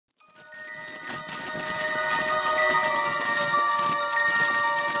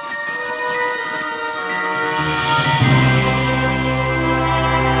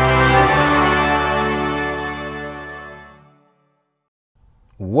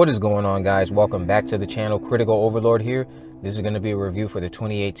What is going on, guys? Welcome back to the channel. Critical Overlord here. This is going to be a review for the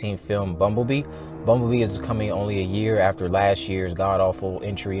 2018 film Bumblebee. Bumblebee is coming only a year after last year's god-awful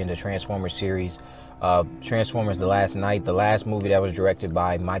entry in the Transformers series. Transformers The Last Night, the last movie that was directed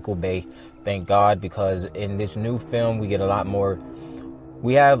by Michael Bay. Thank God, because in this new film we get a lot more.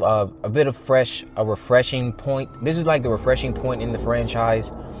 We have a bit of a refreshing point. This is like the refreshing point in the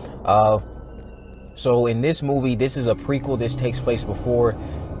franchise. So in this movie, this is a prequel. This takes place before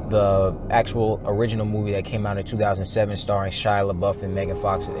the actual original movie that came out in 2007, starring Shia LaBeouf and Megan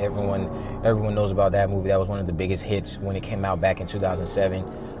Fox. Everyone knows about that movie. That was one of the biggest hits when it came out back in 2007.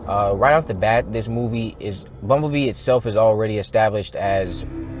 Right off the bat, this movie Bumblebee itself is already established as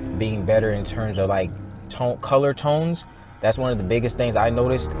being better in terms of like color tones. That's one of the biggest things I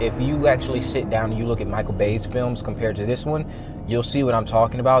noticed. If you actually sit down and you look at Michael Bay's films compared to this one, you'll see what I'm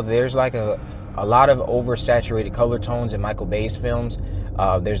talking about. There's like a lot of oversaturated color tones in Michael Bay's films.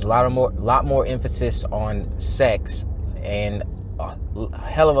 There's a lot more emphasis on sex, and a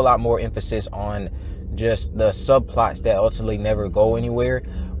hell of a lot more emphasis on just the subplots that ultimately never go anywhere.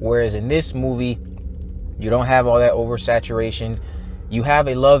 Whereas in this movie, you don't have all that oversaturation. You have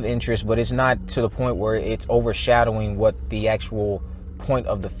a love interest, but it's not to the point where it's overshadowing what the actual point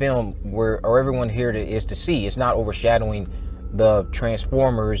of the film or everyone here is to see. It's not overshadowing the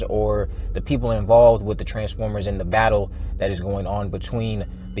Transformers or the people involved with the Transformers in the battle that is going on between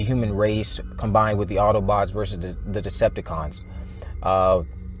the human race combined with the Autobots versus the Decepticons.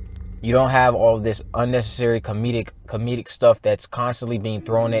 You don't have all of this unnecessary comedic stuff that's constantly being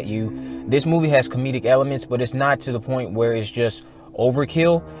thrown at you. This movie has comedic elements, but it's not to the point where it's just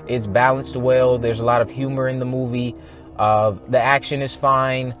overkill. It's balanced well. There's a lot of humor in the movie. The action is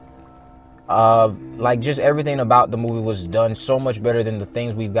fine. Like just everything about the movie was done so much better than the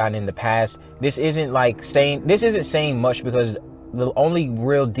things we've gotten in the past. This isn't saying much, because the only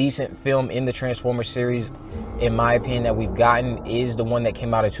real decent film in the Transformers series, in my opinion, that we've gotten is the one that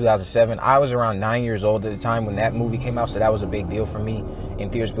came out in 2007. I was around 9 years old at the time when that movie came out, so that was a big deal for me in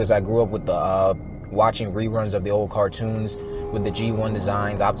theaters, because I grew up with the watching reruns of the old cartoons with the G1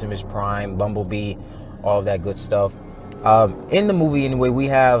 designs, Optimus Prime, Bumblebee, all of that good stuff. In the movie anyway,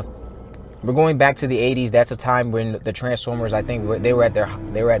 we're going back to the 80s. That's a time when the Transformers, I think, they were at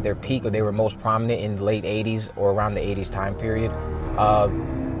their peak, or they were most prominent in the late 80s or around the 80s time period.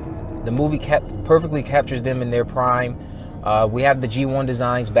 The movie perfectly captures them in their prime. We have the G1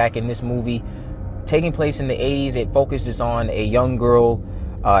 designs back in this movie. Taking place in the 80s, it focuses on a young girl.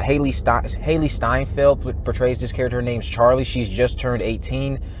 Hailee Steinfeld portrays this character. Her name's Charlie. She's just turned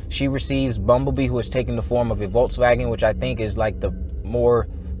 18. She receives Bumblebee, who has taken the form of a Volkswagen, which I think is like the more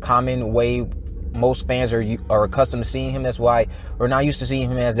common way most fans are accustomed to seeing him. That's why we're not used to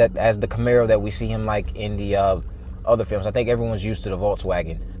seeing him as the Camaro that we see him like in the other films. I think everyone's used to the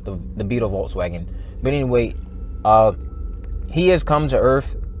Volkswagen, the Beetle Volkswagen. But anyway, he has come to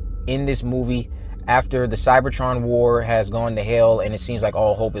Earth in this movie after the Cybertron war has gone to hell and it seems like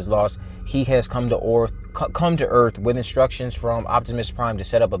all hope is lost. He has come to Earth with instructions from Optimus Prime to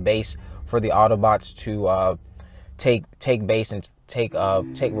set up a base for the Autobots to take base and take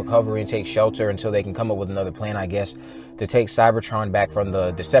recovery and take shelter until they can come up with another plan, I guess, to take Cybertron back from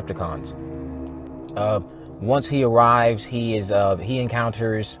the Decepticons. Once he arrives, he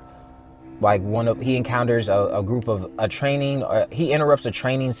encounters a group of he interrupts a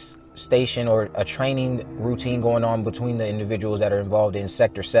training station or a training routine going on between the individuals that are involved in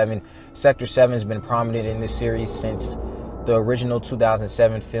Sector 7. Sector 7 has been prominent in this series since the original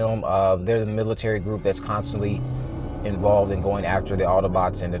 2007 film. They're the military group that's constantly involved in going after the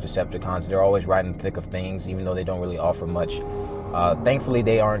Autobots and the Decepticons. They're always right in the thick of things, even though they don't really offer much. Thankfully,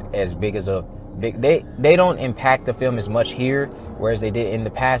 they aren't as big as they don't impact the film as much here, whereas they did in the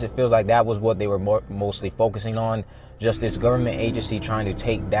past. It feels like that was what they were mostly focusing on, just this government agency trying to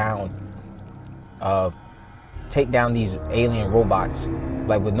take down these alien robots,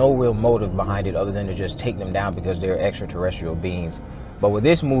 like with no real motive behind it other than to just take them down because they're extraterrestrial beings. But with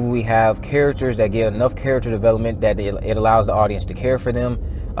this movie, we have characters that get enough character development that it allows the audience to care for them.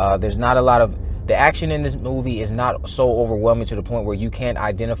 There's not a lot of... The action in this movie is not so overwhelming to the point where you can't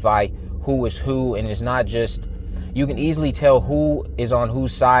identify who is who, and it's not just... You can easily tell who is on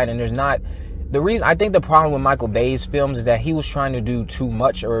whose side, and there's not... I think the problem with Michael Bay's films is that he was trying to do too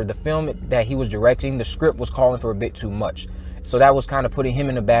much, or the film that he was directing, the script was calling for a bit too much. So that was kind of putting him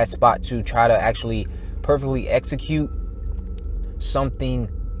in a bad spot to try to actually perfectly execute something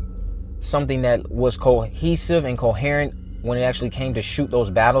that was cohesive and coherent when it actually came to shoot those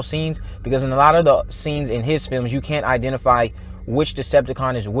battle scenes. Because in a lot of the scenes in his films, you can't identify which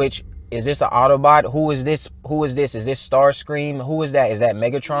Decepticon is which is this an Autobot? Who is this? Who is this? Is this Starscream? Who is that? Is that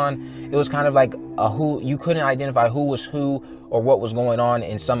Megatron? It was kind of like a who, you couldn't identify who was who or what was going on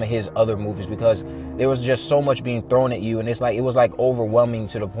in some of his other movies, because there was just so much being thrown at you, and it's like, it was like overwhelming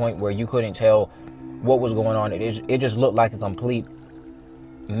to the point where you couldn't tell what was going on. It just looked like a complete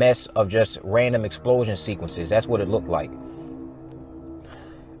mess of just random explosion sequences. That's what it looked like.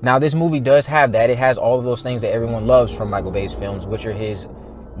 Now, this movie does have that. It has all of those things that everyone loves from Michael Bay's films, which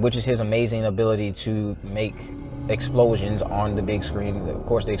is his amazing ability to make explosions on the big screen. Of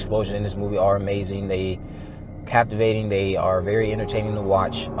course, the explosions in this movie are amazing. They captivating. They are very entertaining to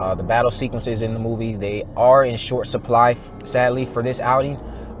watch. The battle sequences in the movie, they are in short supply, sadly, for this outing,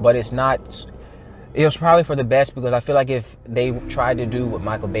 but it's not. It was probably for the best, because I feel like if they tried to do what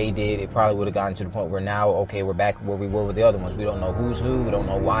Michael Bay did, it probably would have gotten to the point where now, okay, we're back where we were with the other ones. We don't know who's who. We don't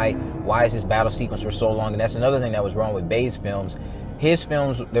know why. Why is this battle sequence for so long? And that's another thing that was wrong with Bay's films. His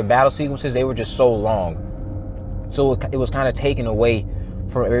films, their battle sequences, they were just so long. So it was kind of taken away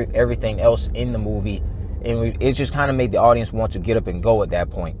from everything else in the movie. And it just kind of made the audience want to get up and go at that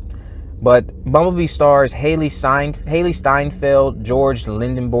point. But Bumblebee stars Hailee Steinfeld, George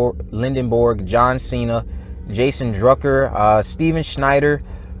Lindenborg, John Cena, Jason Drucker, Steven Schneider,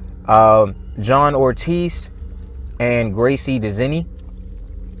 John Ortiz, and Gracie DeZini.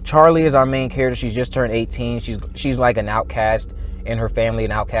 Charlie is our main character. She's just turned 18. She's like an outcast in her family,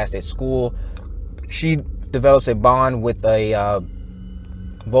 an outcast at school. She develops a bond with a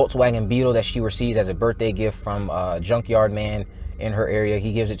Volkswagen Beetle that she receives as a birthday gift from a junkyard man in her area.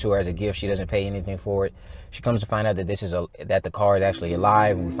 He gives it to her as a gift. She doesn't pay anything for it. She comes to find out that that the car is actually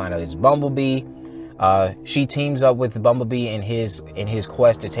alive, and we find out it's Bumblebee. She teams up with Bumblebee in his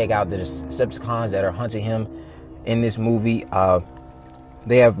quest to take out the Decepticons that are hunting him in this movie.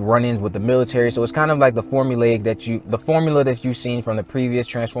 They have run-ins with the military, so it's kind of like the formula that you've seen from the previous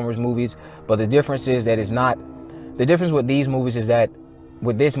Transformers movies. But the difference is that the difference with these movies is that,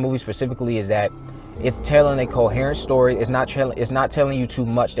 with this movie specifically, is that it's telling a coherent story. It's not telling you too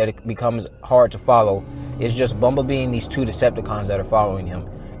much that it becomes hard to follow. It's just Bumblebee and these two Decepticons that are following him.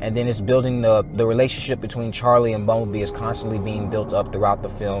 And then it's building the relationship between Charlie and Bumblebee is constantly being built up throughout the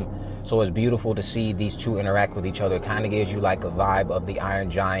film. So it's beautiful to see these two interact with each other. It kind of gives you like a vibe of the Iron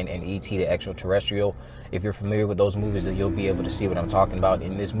Giant and E.T. the Extraterrestrial. If you're familiar with those movies, then you'll be able to see what I'm talking about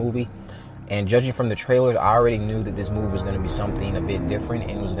in this movie. And judging from the trailers, I already knew that this movie was going to be something a bit different,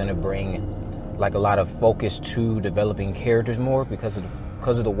 and was going to bring like a lot of focus to developing characters more, because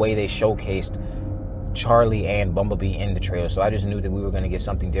of the way they showcased Charlie and Bumblebee in the trailer. So I just knew that we were going to get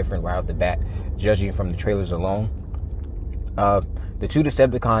something different right off the bat, judging from the trailers alone. The two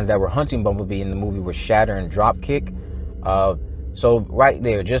Decepticons that were hunting Bumblebee in the movie were Shatter and Dropkick. So right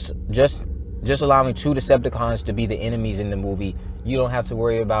there, just allowing two Decepticons to be the enemies in the movie, you don't have to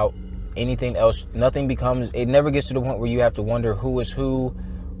worry about anything else. It never gets to the point where you have to wonder who is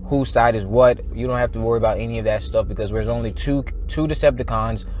whose side is what. You don't have to worry about any of that stuff, because there's only two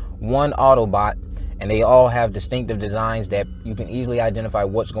Decepticons, one Autobot, and they all have distinctive designs that you can easily identify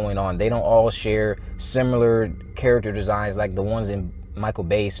what's going on. They don't all share similar character designs like the ones in Michael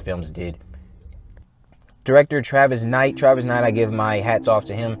Bay's films did. Director Travis Knight, I give my hats off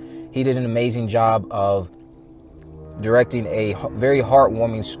to him. He did an amazing job of directing a very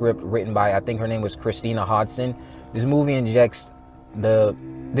heartwarming script written by, I think her name was Christina Hodson. This movie injects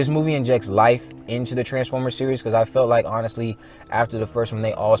life into the Transformers series, because I felt like, honestly, after the first one,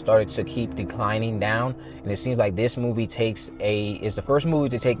 they all started to keep declining down, and it seems like this movie is the first movie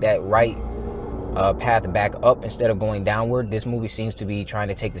to take that right path back up instead of going downward. This movie seems to be trying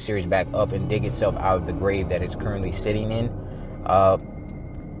to take the series back up and dig itself out of the grave that it's currently sitting in.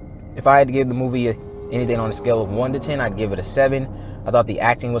 If I had to give the movie anything on a scale of 1 to 10, I'd give it a 7. I thought the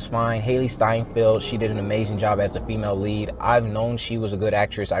acting was fine. Hailee Steinfeld, she did an amazing job as the female lead. I've known she was a good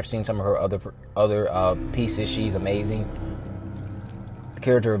actress. I've seen some of her other pieces. She's amazing. The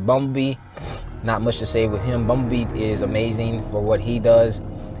character of Bumblebee, not much to say with him. Bumblebee is amazing for what he does.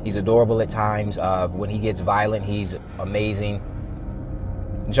 He's adorable at times. When he gets violent, he's amazing.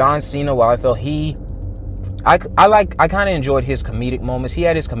 John Cena, while I felt I kind of enjoyed his comedic moments. He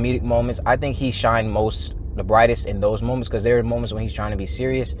had his comedic moments. I think he shined the brightest in those moments, because there are moments when he's trying to be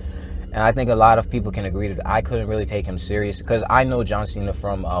serious, and I think a lot of people can agree that I couldn't really take him serious, because I know John Cena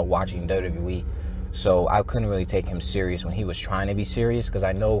from watching WWE, so I couldn't really take him serious when he was trying to be serious, because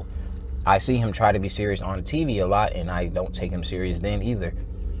I see him try to be serious on TV a lot, and I don't take him serious then either.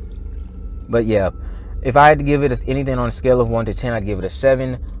 But yeah, if I had to give it anything on a scale of 1 to 10, I'd give it a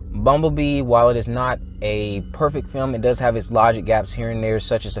 7. Bumblebee, while it is not a perfect film, it does have its logic gaps here and there,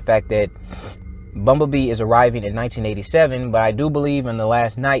 such as the fact that Bumblebee is arriving in 1987, but I do believe in the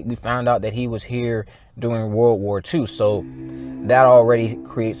last night we found out that he was here during World War II. So that already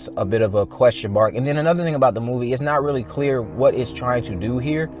creates a bit of a question mark. And then another thing about the movie, it's not really clear what it's trying to do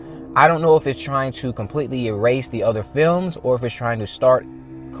here. I don't know if it's trying to completely erase the other films or if it's trying to start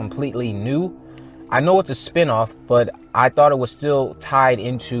completely new. I know it's a spin-off, but I thought it was still tied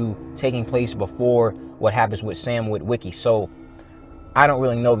into taking place before what happens with Sam Witwicky. So I don't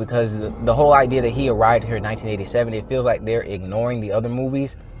really know, because the whole idea that he arrived here in 1987, it feels like they're ignoring the other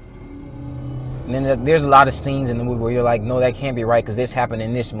movies. And then there's a lot of scenes in the movie where you're like, no, that can't be right because this happened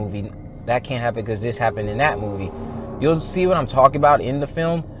in this movie. That can't happen because this happened in that movie. You'll see what I'm talking about in the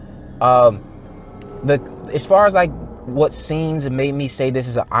film. As far as like what scenes made me say this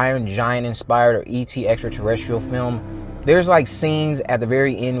is an Iron Giant inspired or E.T. extraterrestrial film, there's like scenes at the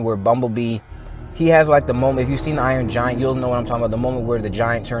very end where Bumblebee, he has like the moment, if you've seen the Iron Giant, you'll know what I'm talking about, the moment where the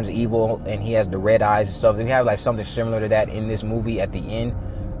giant turns evil and he has the red eyes and stuff. We have like something similar to that in this movie at the end.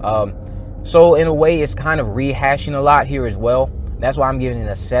 So in a way, it's kind of rehashing a lot here as well. That's why I'm giving it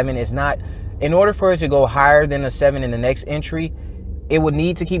a 7. It's not, in order for it to go higher than a 7 in the next entry, it would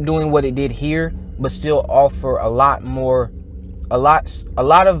need to keep doing what it did here, but still offer a lot of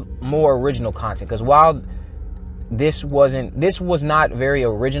more original content. Because while this was not very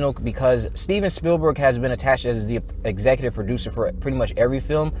original, because Steven Spielberg has been attached as the executive producer for pretty much every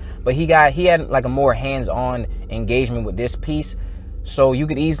film, but he had like a more hands-on engagement with this piece. So you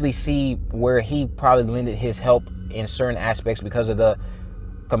could easily see where he probably lended his help in certain aspects because of the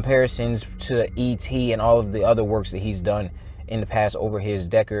comparisons to E.T. and all of the other works that he's done in the past over his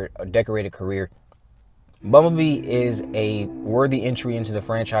decorated career. Bumblebee is a worthy entry into the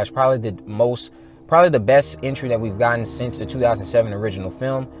franchise, probably the best entry that we've gotten since the 2007 original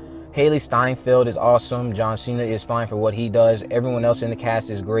film. Hailee Steinfeld is awesome. John Cena is fine for what he does. Everyone else in the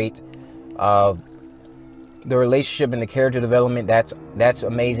cast is great. The relationship and the character development, that's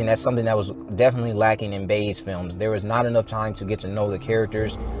amazing. That's something that was definitely lacking in Bay's films. There was not enough time to get to know the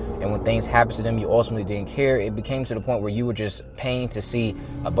characters, and when things happened to them, you ultimately didn't care. It became to the point where you were just paying to see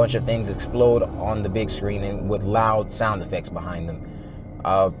a bunch of things explode on the big screen and with loud sound effects behind them.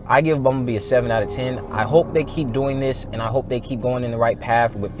 I give Bumblebee a 7 out of 10. I hope they keep doing this, and I hope they keep going in the right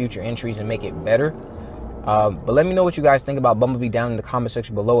path with future entries and make it better. But let me know what you guys think about Bumblebee down in the comment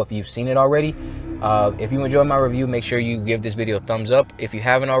section below if you've seen it already. If you enjoyed my review, make sure you give this video a thumbs up. If you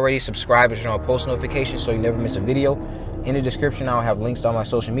haven't already, subscribe and turn on post notifications so you never miss a video. In the description, I'll have links to all my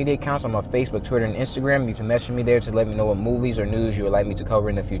social media accounts on my Facebook, Twitter, and Instagram. You can message me there to let me know what movies or news you would like me to cover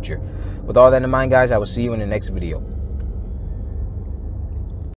in the future. With all that in mind, guys, I will see you in the next video.